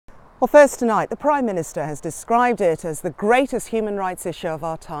Well, first tonight, the Prime Minister has described it as the greatest human rights issue of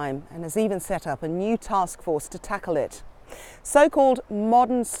our time and has even set up a new task force to tackle it. So-called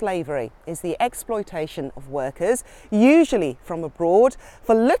modern slavery is the exploitation of workers, usually from abroad,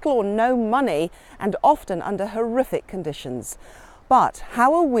 for little or no money and often under horrific conditions. But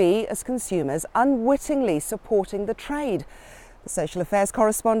how are we as consumers unwittingly supporting the trade? The Social Affairs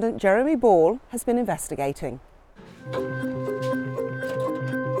correspondent Jeremy Ball has been investigating.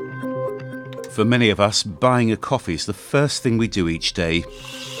 For many of us, buying a coffee is the first thing we do each day.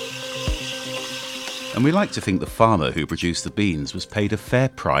 And we like to think the farmer who produced the beans was paid a fair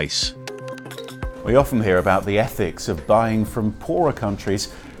price. We often hear about the ethics of buying from poorer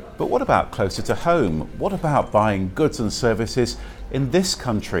countries, but what about closer to home? What about buying goods and services in this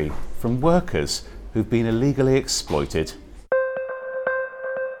country from workers who've been illegally exploited?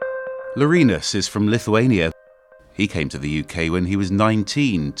 Laurinus is from Lithuania. He came to the UK when he was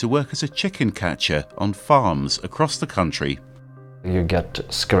 19 to work as a chicken catcher on farms across the country. You get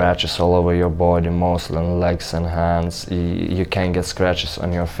scratches all over your body, mostly on legs and hands. You can get scratches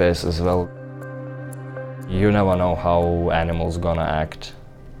on your face as well. You never know how animals gonna act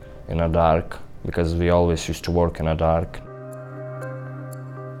in the dark, because we always used to work in the dark.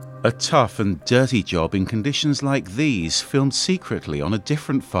 A tough and dirty job in conditions like these, filmed secretly on a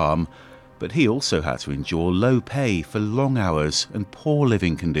different farm, but he also had to endure low pay for long hours and poor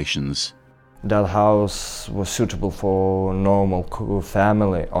living conditions. That house was suitable for normal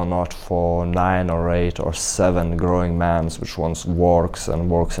family or not for 9 or 8 or 7 growing men, which once works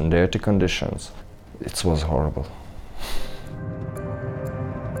in dirty conditions. It was horrible.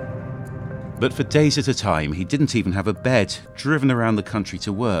 But for days at a time, he didn't even have a bed, driven around the country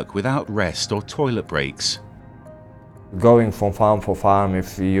to work without rest or toilet breaks. Going from farm for farm,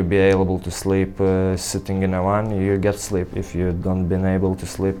 if you be able to sleep sitting in a van, you get sleep. If you don't been able to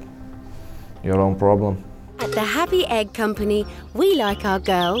sleep, your own problem. At the Happy Egg Company, we like our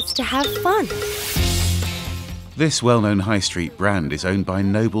girls to have fun. This well-known high street brand is owned by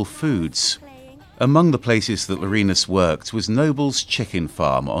Noble Foods. Among the places that Laurinus worked was Noble's chicken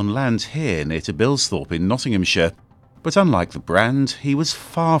farm on land here near to Bilsthorpe in Nottinghamshire. But unlike the brand, he was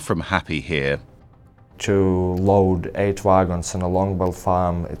far from happy here. To load 8 wagons on a Longbell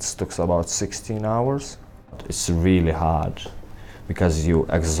farm, it took about 16 hours. It's really hard because you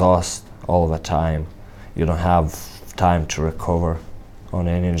exhaust all the time. You don't have time to recover on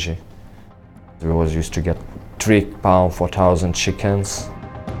energy. We was used to get £3 for 1,000 chickens.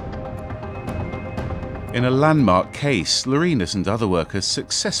 In a landmark case, Laurinus and other workers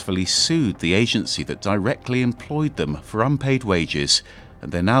successfully sued the agency that directly employed them for unpaid wages,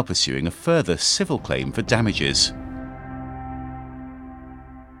 and they're now pursuing a further civil claim for damages.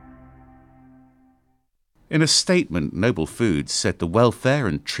 In a statement, Noble Foods said the welfare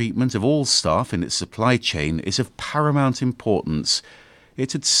and treatment of all staff in its supply chain is of paramount importance.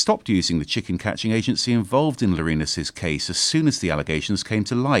 It had stopped using the chicken catching agency involved in Laurinus' case as soon as the allegations came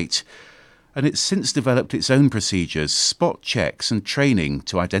to light, and it's since developed its own procedures, spot checks and training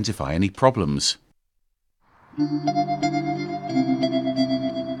to identify any problems.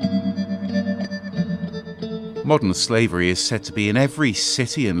 Modern slavery is said to be in every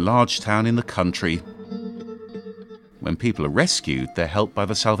city and large town in the country. When people are rescued, they're helped by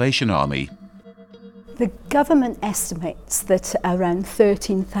the Salvation Army. The government estimates that around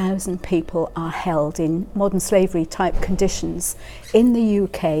 13,000 people are held in modern slavery type conditions in the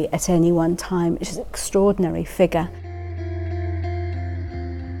UK at any one time, which is an extraordinary figure.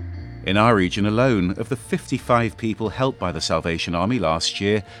 In our region alone, of the 55 people helped by the Salvation Army last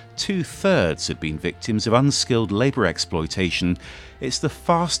year, 2/3 had been victims of unskilled labour exploitation. It's the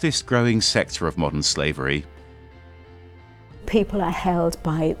fastest growing sector of modern slavery. People are held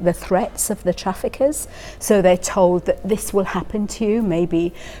by the threats of the traffickers, so they're told that this will happen to you,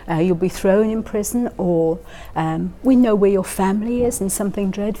 maybe you'll be thrown in prison, or we know where your family is and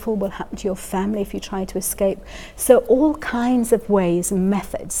something dreadful will happen to your family if you try to escape. So all kinds of ways and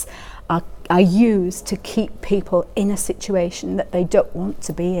methods are used to keep people in a situation that they don't want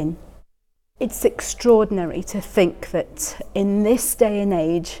to be in. It's extraordinary to think that in this day and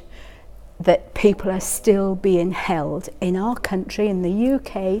age that people are still being held in our country, in the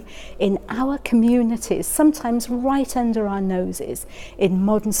UK, in our communities, sometimes right under our noses, in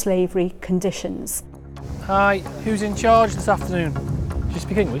modern slavery conditions. Hi, who's in charge this afternoon? Do you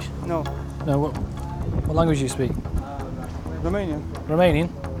speak English? No. No, what language do you speak? Romanian. Romanian?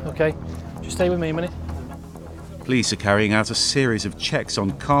 Okay. Just stay with me a minute. Police are carrying out a series of checks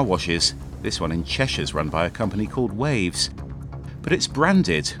on car washes. This one in Cheshire is run by a company called Waves. But it's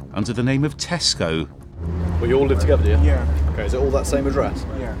branded under the name of Tesco. Well, you all live together, do you? Yeah. Okay, is it all that same address?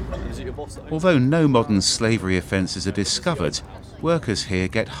 Yeah. Although no modern slavery offences are discovered, workers here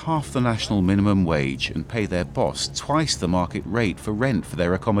get half the national minimum wage and pay their boss twice the market rate for rent for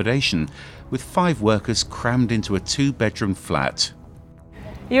their accommodation, with 5 workers crammed into a 2-bedroom flat.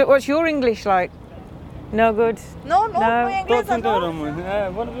 What's your English like? No good? No, English at all.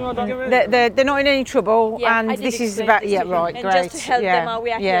 They're not in any trouble, Yeah, and I did this is explain about, this yeah, to him. right, and great. just to help them out,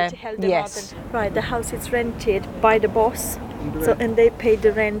 we are here to help them out. And, right, the house is rented by the boss, so and they pay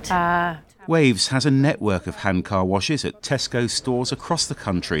the rent. Waves has a network of hand car washes at Tesco stores across the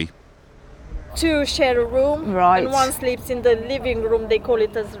country. 2 share a room, Right. and 1 sleeps in the living room. They call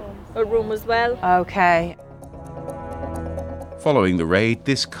it as a room as well. Okay. Following the raid,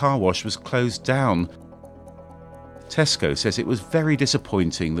 this car wash was closed down. Tesco says it was very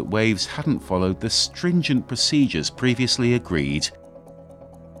disappointing that Waves hadn't followed the stringent procedures previously agreed.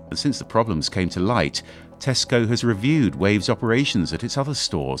 And since the problems came to light, Tesco has reviewed Waves' operations at its other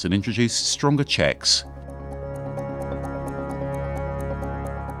stores and introduced stronger checks.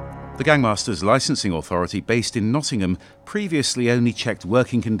 The Gangmasters Licensing Authority, based in Nottingham, previously only checked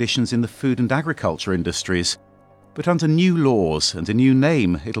working conditions in the food and agriculture industries. But under new laws and a new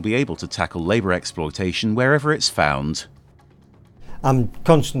name, it'll be able to tackle labour exploitation wherever it's found. I'm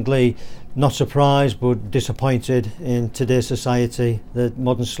constantly not surprised but disappointed in today's society that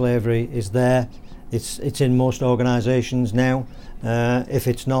modern slavery is there. It's in most organisations now. If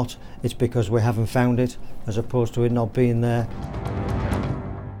it's not, it's because we haven't found it, as opposed to it not being there.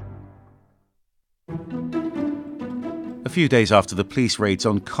 A few days after the police raids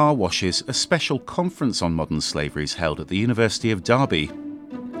on car washes, a special conference on modern slavery is held at the University of Derby.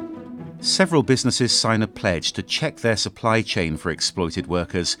 Several businesses sign a pledge to check their supply chain for exploited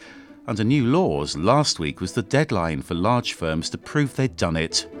workers. Under new laws, last week was the deadline for large firms to prove they'd done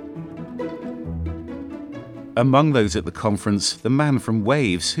it. Among those at the conference, the man from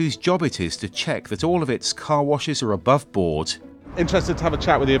Waves, whose job it is to check that all of its car washes are above board. Interested to have a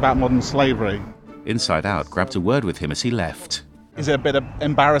chat with you about modern slavery. Inside Out grabbed a word with him as he left. Is it a bit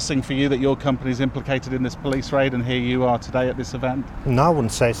embarrassing for you that your company's implicated in this police raid and here you are today at this event? No, I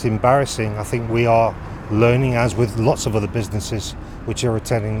wouldn't say it's embarrassing. I think we are learning, as with lots of other businesses which are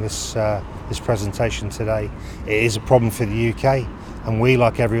attending this presentation today. It is a problem for the UK, and we,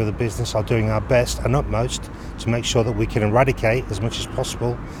 like every other business, are doing our best and utmost to make sure that we can eradicate as much as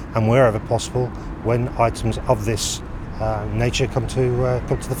possible and wherever possible when items of this nature come to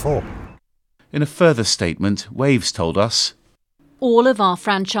the fore. In a further statement, Waves told us, all of our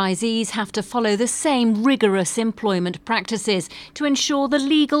franchisees have to follow the same rigorous employment practices to ensure the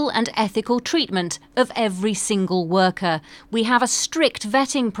legal and ethical treatment of every single worker. We have a strict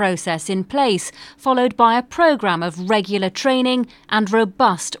vetting process in place, followed by a programme of regular training and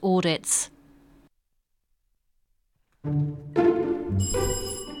robust audits.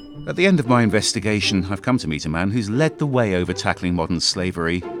 At the end of my investigation, I've come to meet a man who's led the way over tackling modern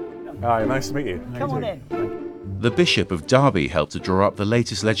slavery. Hi, nice to meet you. Come on in. The Bishop of Derby helped to draw up the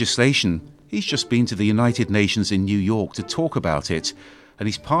latest legislation. He's just been to the United Nations in New York to talk about it, and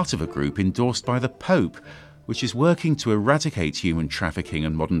he's part of a group endorsed by the Pope, which is working to eradicate human trafficking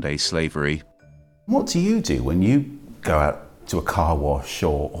and modern-day slavery. What do you do when you go out to a car wash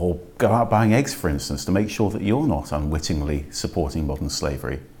or go out buying eggs, for instance, to make sure that you're not unwittingly supporting modern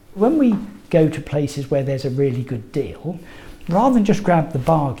slavery? When we go to places where there's a really good deal, rather than just grab the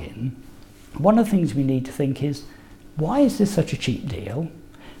bargain, one of the things we need to think is, why is this such a cheap deal?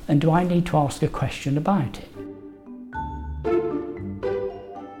 And do I need to ask a question about it?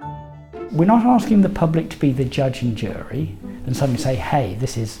 We're not asking the public to be the judge and jury and suddenly say, hey,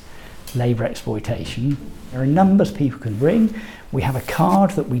 this is labour exploitation. There are numbers people can bring. We have a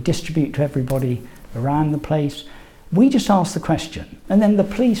card that we distribute to everybody around the place. We just ask the question, and then the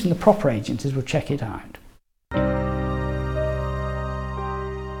police and the proper agencies will check it out.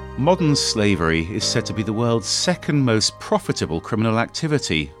 Modern slavery is said to be the world's second most profitable criminal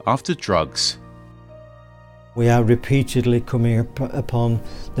activity after drugs. We are repeatedly coming upon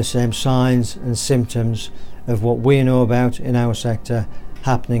the same signs and symptoms of what we know about in our sector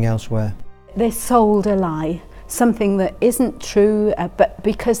happening elsewhere. They're sold a lie, something that isn't true, but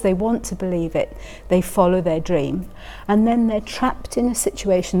because they want to believe it, they follow their dream. And then they're trapped in a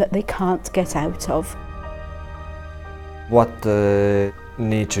situation that they can't get out of. What they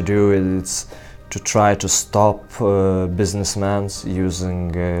need to do is to try to stop businessmen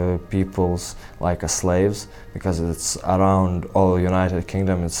using peoples like as slaves, because it's around all United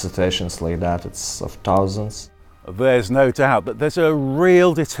Kingdom, it's situations like that, it's of thousands. There's no doubt that there's a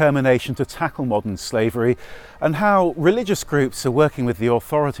real determination to tackle modern slavery, and how religious groups are working with the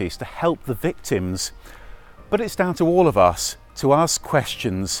authorities to help the victims. But it's down to all of us to ask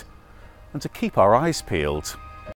questions and to keep our eyes peeled.